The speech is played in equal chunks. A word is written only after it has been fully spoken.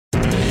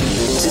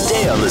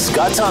Weekday on The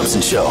Scott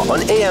Thompson Show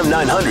on AM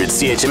 900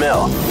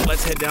 CHML.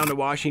 Let's head down to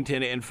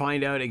Washington and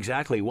find out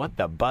exactly what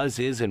the buzz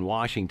is in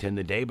Washington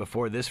the day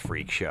before this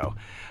freak show.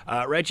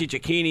 Reggie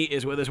Cecchini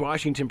is with us,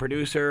 Washington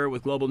producer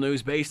with Global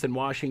News based in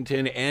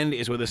Washington, and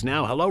is with us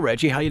now. Hello,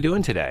 Reggie. How you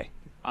doing today?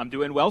 I'm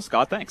doing well,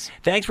 Scott. Thanks.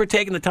 Thanks for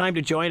taking the time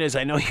to join us.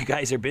 I know you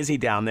guys are busy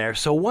down there.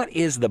 So what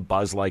is the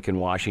buzz like in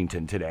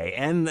Washington today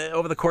and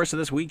over the course of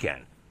this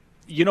weekend?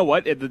 You know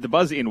what? The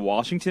buzz in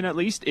Washington, at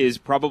least, is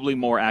probably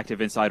more active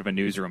inside of a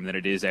newsroom than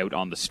it is out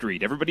on the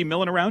street. Everybody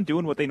milling around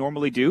doing what they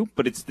normally do,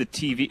 but it's the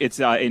TV. It's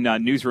in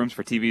newsrooms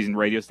for TVs and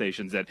radio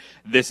stations that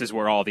this is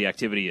where all the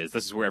activity is.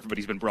 This is where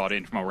everybody's been brought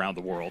in from around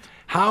the world.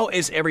 How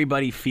is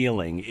everybody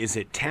feeling? Is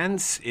it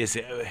tense? Is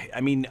it?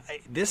 I mean,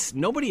 this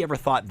nobody ever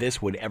thought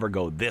this would ever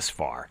go this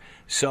far.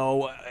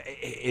 So,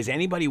 is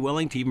anybody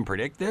willing to even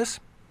predict this?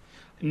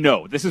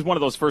 No, this is one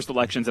of those first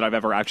elections that I've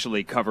ever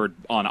actually covered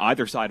on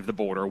either side of the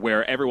border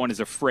where everyone is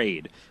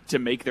afraid to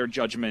make their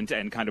judgment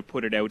and kind of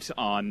put it out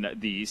on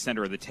the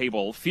center of the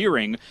table,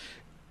 fearing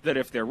that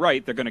if they're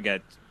right, they're going to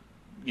get,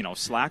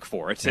 slack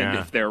for it. And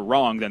if they're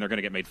wrong, then they're going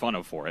to get made fun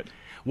of for it.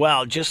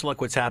 Well, just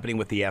look what's happening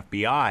with the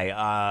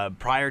FBI.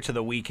 Prior to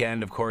the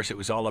weekend, of course, it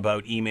was all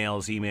about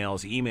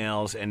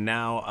emails. And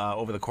now,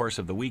 over the course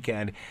of the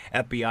weekend,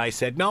 FBI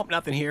said, nope,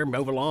 nothing here,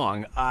 move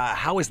along.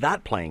 How is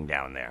that playing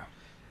down there?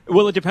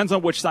 Well, it depends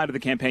on which side of the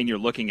campaign you're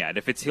looking at.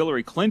 If it's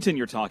Hillary Clinton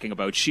you're talking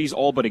about, she's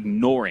all but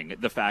ignoring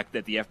the fact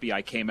that the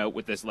FBI came out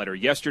with this letter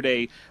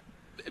yesterday,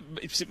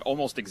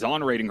 almost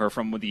exonerating her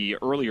from the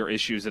earlier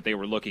issues that they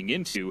were looking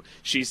into.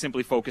 She's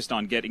simply focused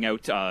on getting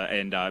out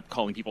and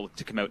calling people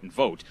to come out and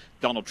vote.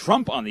 Donald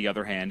Trump, on the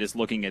other hand, is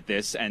looking at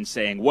this and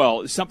saying,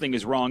 well, something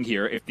is wrong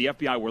here. If the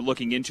FBI were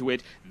looking into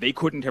it, they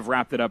couldn't have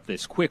wrapped it up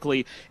this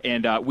quickly,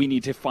 and we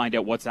need to find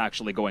out what's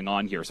actually going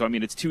on here. So, I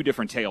mean, it's two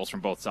different tales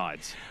from both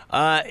sides.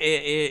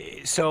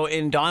 So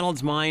in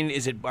Donald's mind,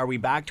 are we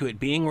back to it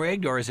being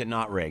rigged, or is it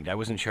not rigged? I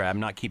wasn't sure. I'm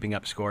not keeping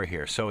up score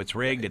here. So it's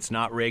rigged, it's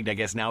not rigged. I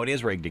guess now it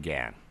is rigged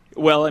again.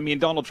 Well, I mean,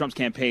 Donald Trump's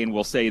campaign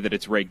will say that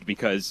it's rigged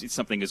because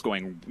something is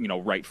going,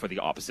 right for the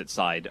opposite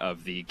side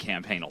of the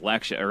campaign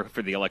election, or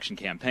for the election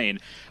campaign.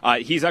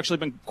 He's actually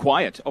been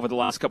quiet over the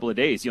last couple of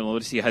days. You'll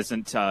notice he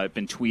hasn't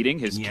been tweeting.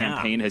 His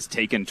campaign has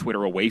taken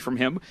Twitter away from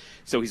him,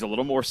 so he's a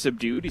little more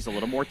subdued. He's a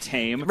little more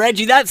tame.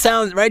 Reggie, that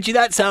sounds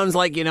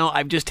like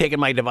I've just taken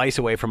my device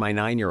away from my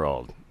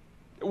 9-year-old.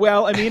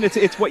 Well, I mean,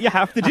 it's what you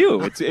have to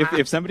do.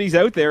 If somebody's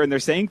out there and they're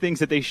saying things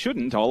that they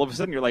shouldn't, all of a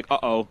sudden you're like,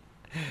 uh-oh.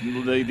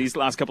 These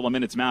last couple of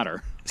minutes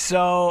matter.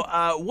 So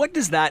what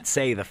does that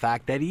say, the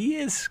fact that he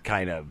is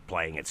kind of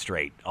playing it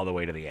straight all the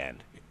way to the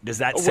end? Does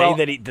that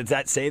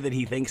say that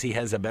he thinks he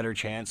has a better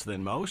chance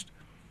than most?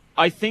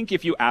 I think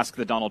if you ask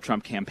the Donald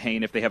Trump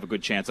campaign if they have a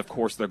good chance, of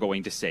course they're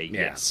going to say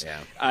yes.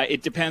 Yeah.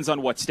 It depends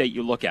on what state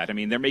you look at. I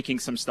mean, they're making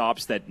some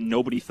stops that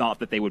nobody thought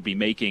that they would be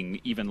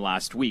making even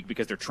last week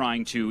because they're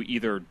trying to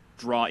either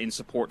draw in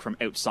support from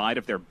outside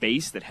of their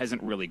base that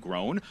hasn't really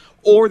grown,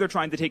 or they're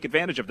trying to take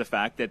advantage of the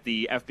fact that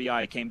the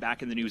FBI came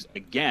back in the news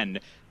again.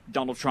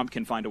 Donald Trump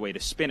can find a way to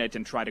spin it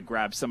and try to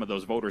grab some of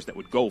those voters that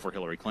would go for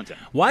Hillary Clinton.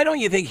 Why don't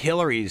you think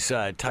Hillary's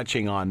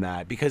touching on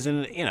that? Because,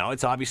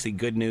 it's obviously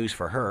good news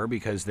for her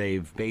because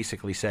they've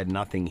basically said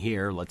nothing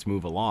here, let's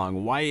move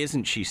along. Why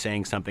isn't she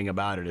saying something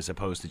about it as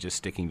opposed to just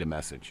sticking to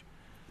message?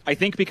 I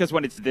think because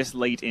when it's this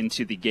late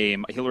into the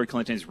game, Hillary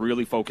Clinton is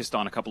really focused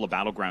on a couple of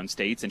battleground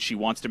states, and she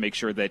wants to make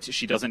sure that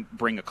she doesn't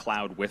bring a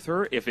cloud with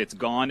her. If it's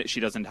gone,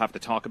 she doesn't have to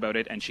talk about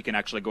it, and she can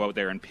actually go out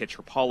there and pitch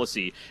her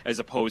policy as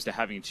opposed to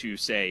having to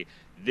say,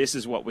 this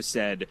is what was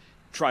said,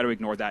 try to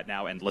ignore that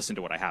now and listen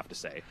to what I have to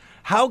say.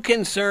 How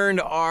concerned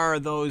are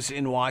those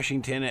in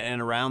Washington and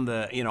around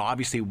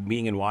obviously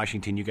being in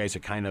Washington, you guys are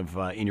kind of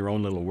in your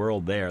own little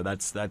world there.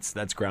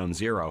 That's ground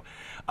zero.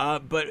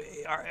 But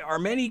are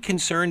many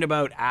concerned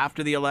about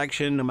after the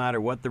election, no matter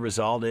what the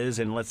result is?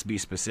 And let's be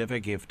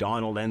specific, if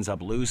Donald ends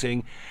up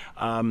losing,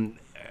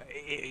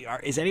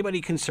 is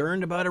anybody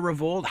concerned about a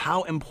revolt?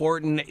 How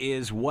important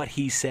is what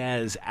he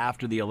says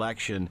after the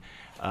election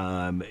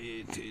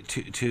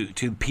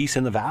to peace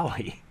in the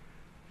valley?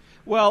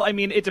 Well, I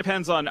mean, it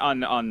depends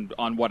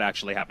on what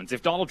actually happens.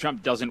 If Donald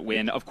Trump doesn't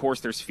win, of course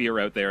there's fear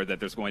out there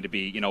that there's going to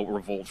be,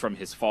 revolt from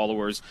his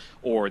followers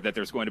or that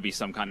there's going to be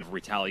some kind of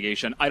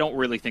retaliation. I don't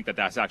really think that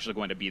that's actually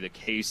going to be the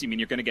case. I mean,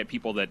 you're going to get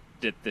people that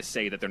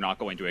say that they're not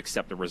going to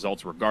accept the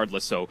results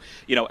regardless. So,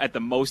 at the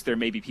most, there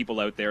may be people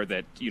out there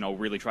that,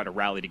 really try to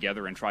rally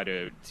together and try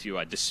to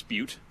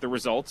dispute the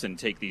results and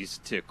take these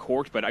to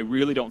court. But I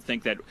really don't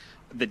think that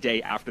the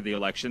day after the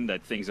election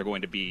that things are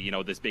going to be,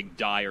 this big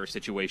dire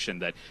situation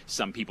that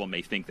some people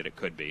may think that it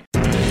could be.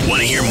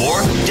 Want to hear more?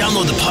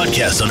 Download the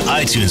podcast on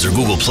iTunes or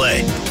Google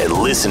Play and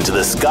listen to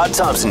The Scott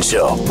Thompson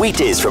Show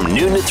weekdays from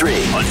noon to 3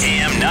 on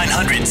AM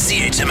 900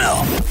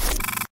 CHML.